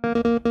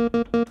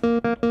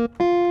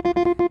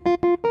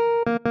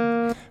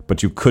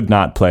 but you could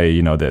not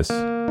play, this.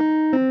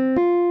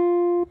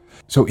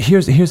 So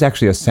here's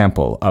actually a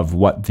sample of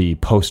what the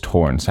post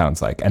horn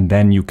sounds like, and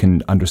then you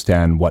can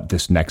understand what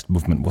this next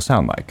movement will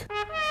sound like.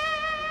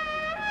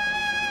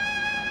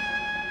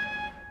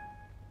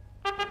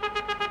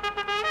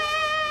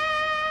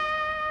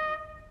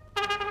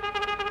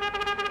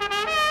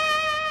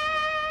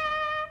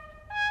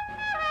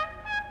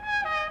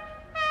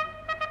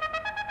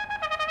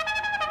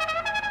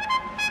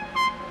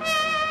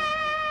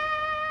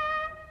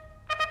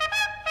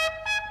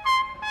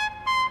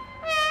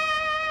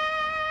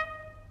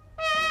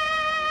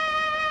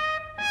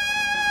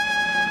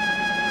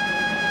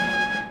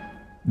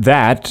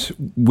 That,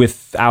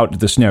 without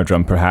the snare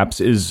drum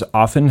perhaps, is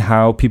often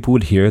how people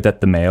would hear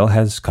that the mail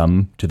has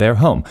come to their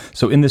home.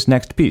 So in this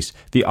next piece,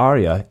 the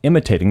aria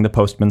imitating the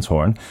postman's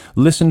horn,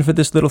 listen for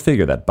this little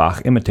figure that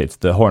Bach imitates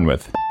the horn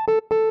with.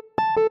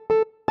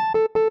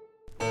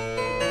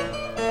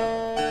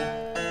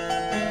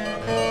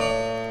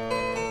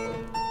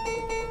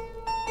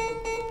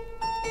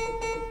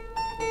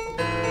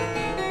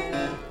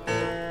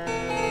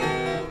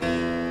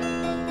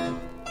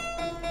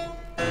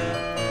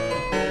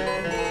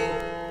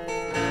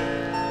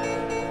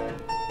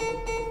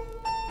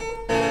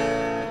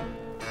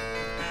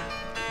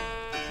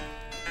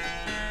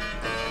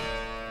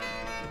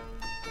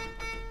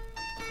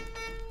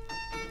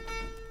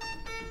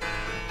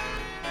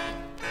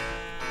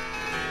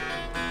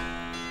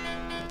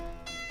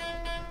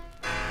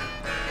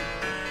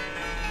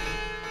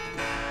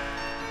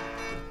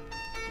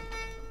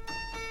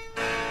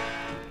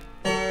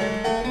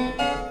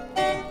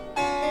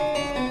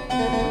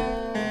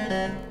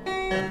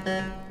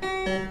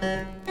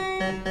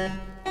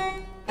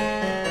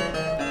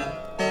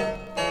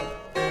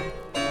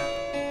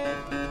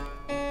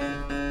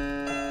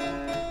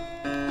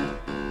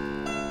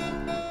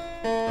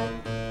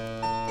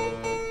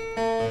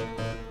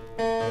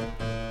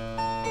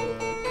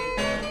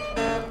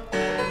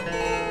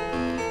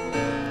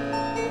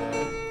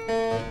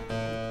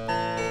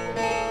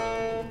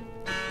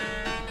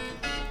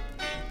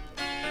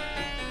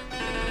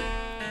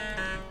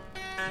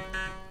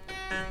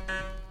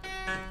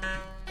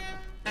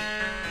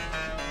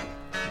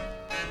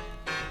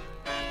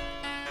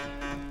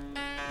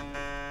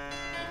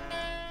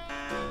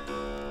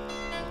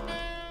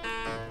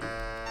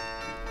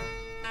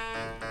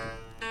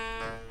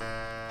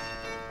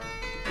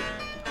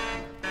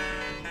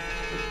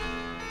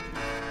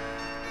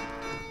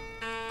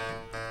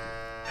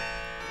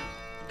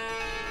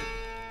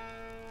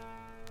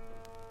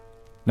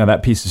 Now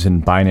that piece is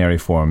in binary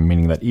form,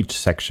 meaning that each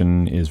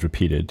section is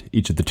repeated.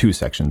 Each of the two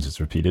sections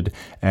is repeated,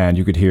 and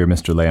you could hear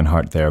Mr.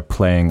 Leonhardt there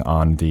playing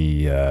on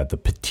the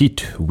petite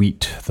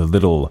huit, the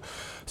little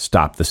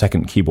stop, the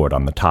second keyboard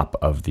on the top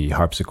of the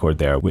harpsichord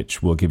there,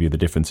 which will give you the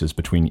differences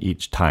between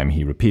each time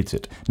he repeats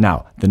it.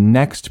 Now, the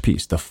next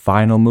piece, the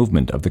final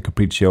movement of the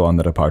Capriccio on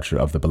the Departure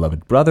of the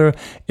Beloved Brother,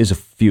 is a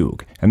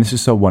fugue. And this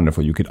is so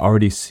wonderful. You could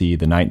already see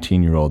the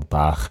 19-year-old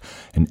Bach,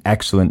 an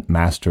excellent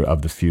master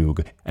of the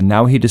fugue. And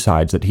now he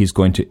decides that he's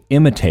going to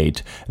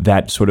imitate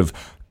that sort of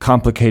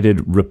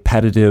complicated,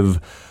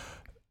 repetitive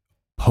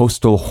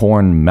postal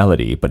horn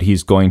melody, but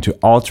he's going to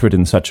alter it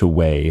in such a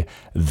way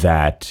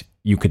that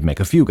you could make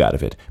a fugue out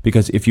of it.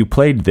 Because if you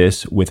played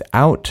this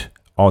without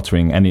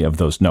altering any of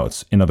those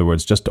notes, in other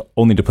words, just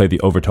only to play the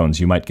overtones,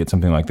 you might get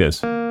something like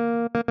this.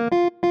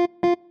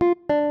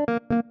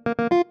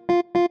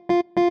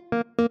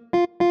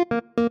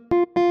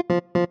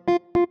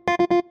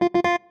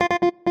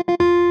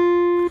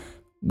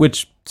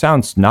 Which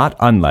sounds not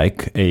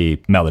unlike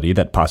a melody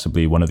that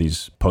possibly one of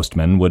these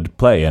postmen would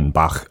play. And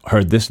Bach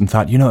heard this and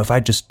thought, if I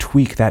just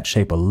tweak that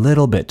shape a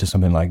little bit to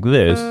something like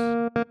this,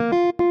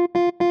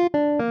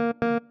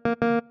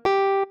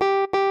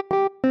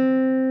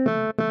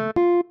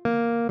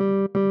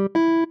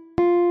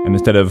 and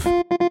instead of,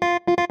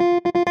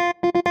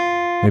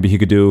 maybe he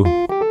could do,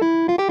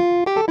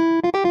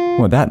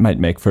 well, that might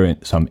make for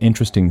some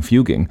interesting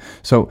fuguing.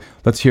 So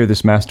let's hear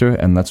this master,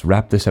 and let's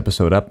wrap this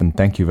episode up. And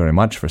thank you very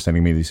much for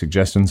sending me these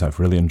suggestions.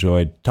 I've really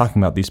enjoyed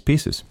talking about these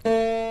pieces.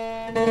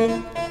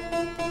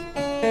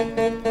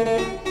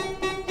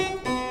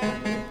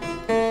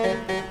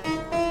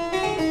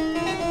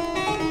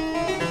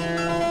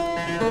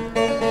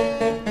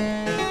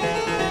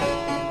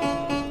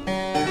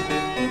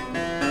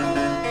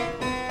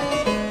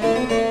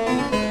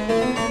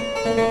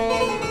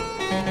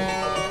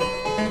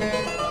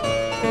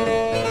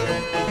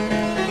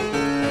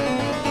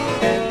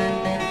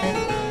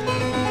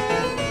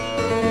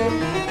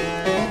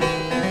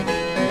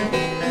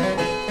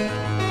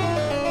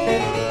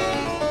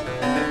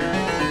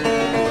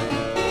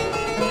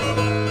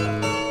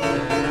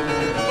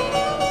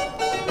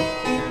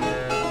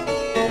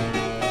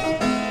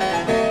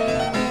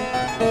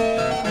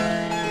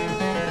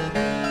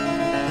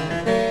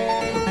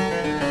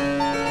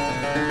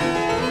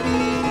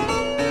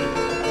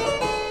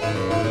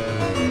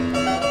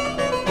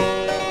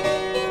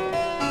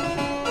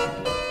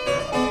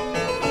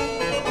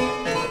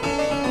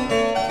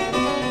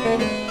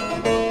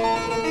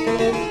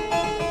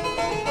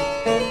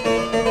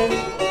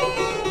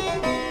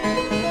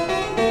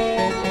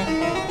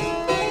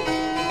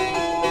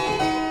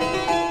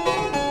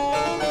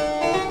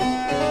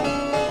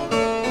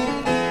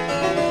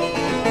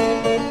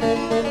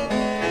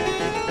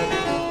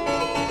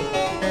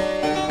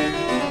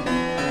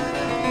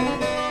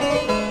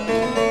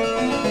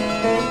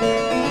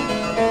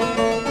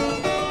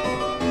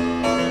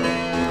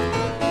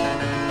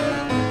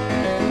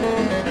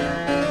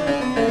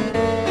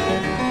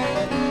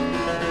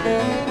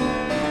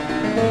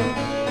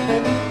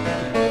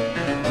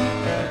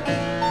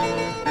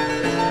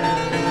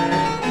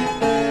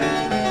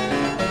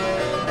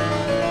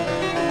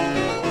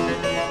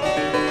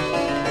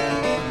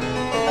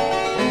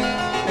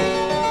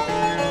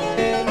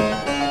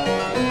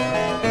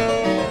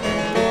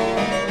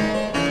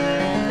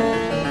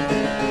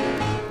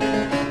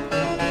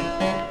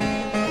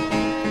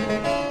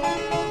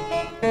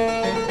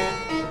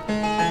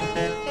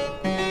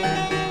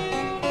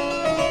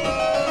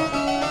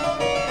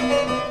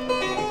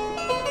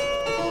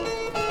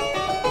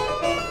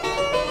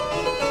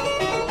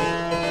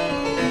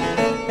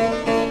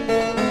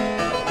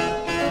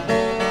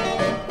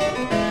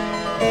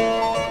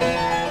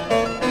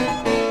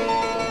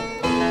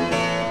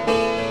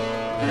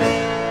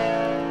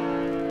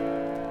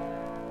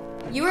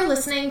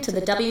 To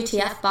the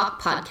WTF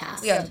Bach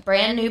podcast. We are a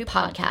brand new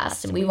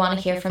podcast and we want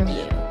to hear from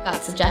you.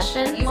 Got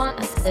suggestions? You want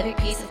a specific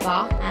piece of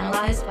Bach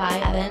analyzed by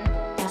Evan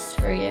just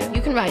for you?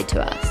 You can write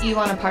to us. You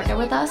want to partner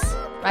with us?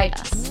 Write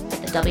us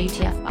at the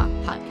WTF Bach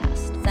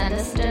podcast. Send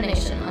us a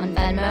donation on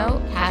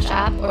Venmo, Cash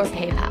App, or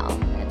PayPal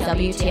at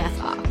WTF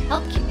Bach.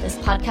 Help keep this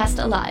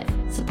podcast alive.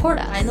 Support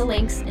us. Find the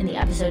links in the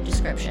episode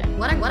description.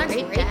 What a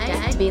great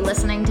day to be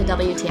listening to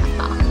WTF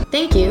Bach.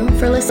 Thank you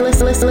for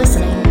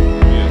listening.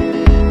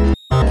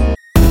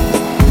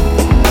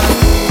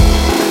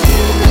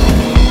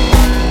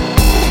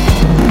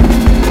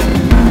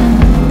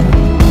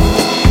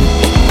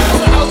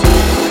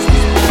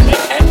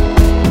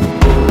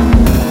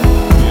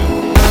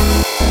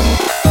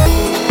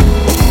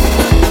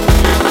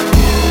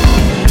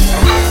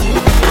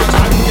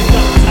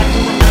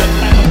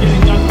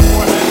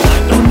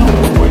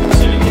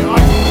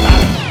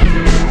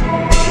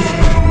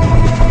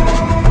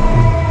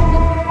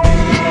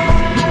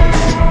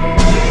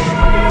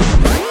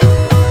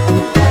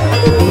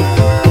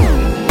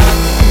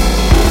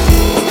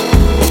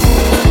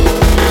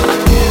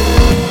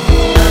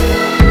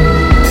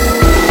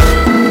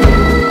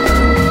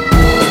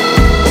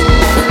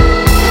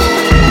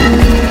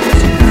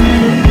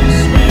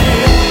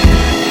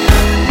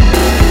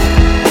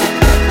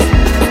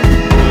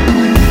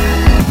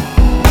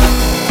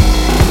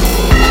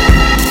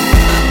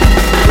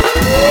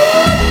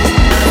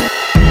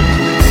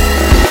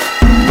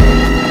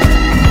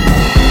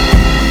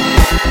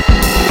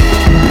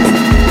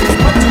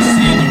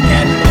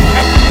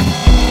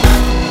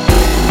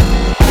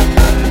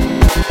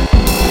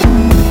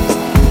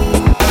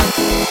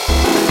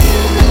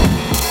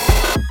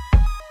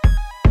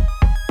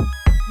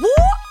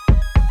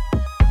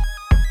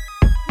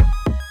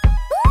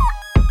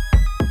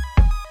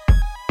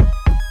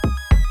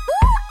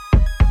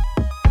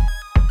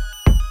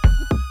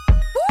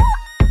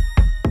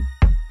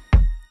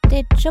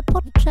 Did you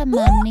put your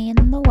money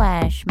in the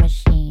wash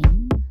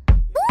machine?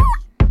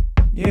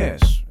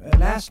 Yes, at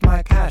last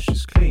my cash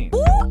is clean.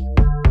 Did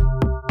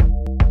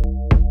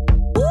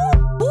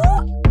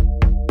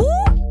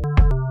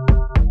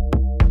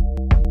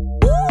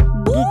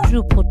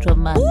you put your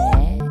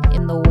money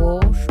in the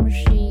wash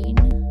machine?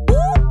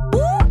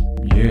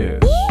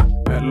 Yes,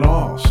 at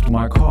last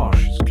my car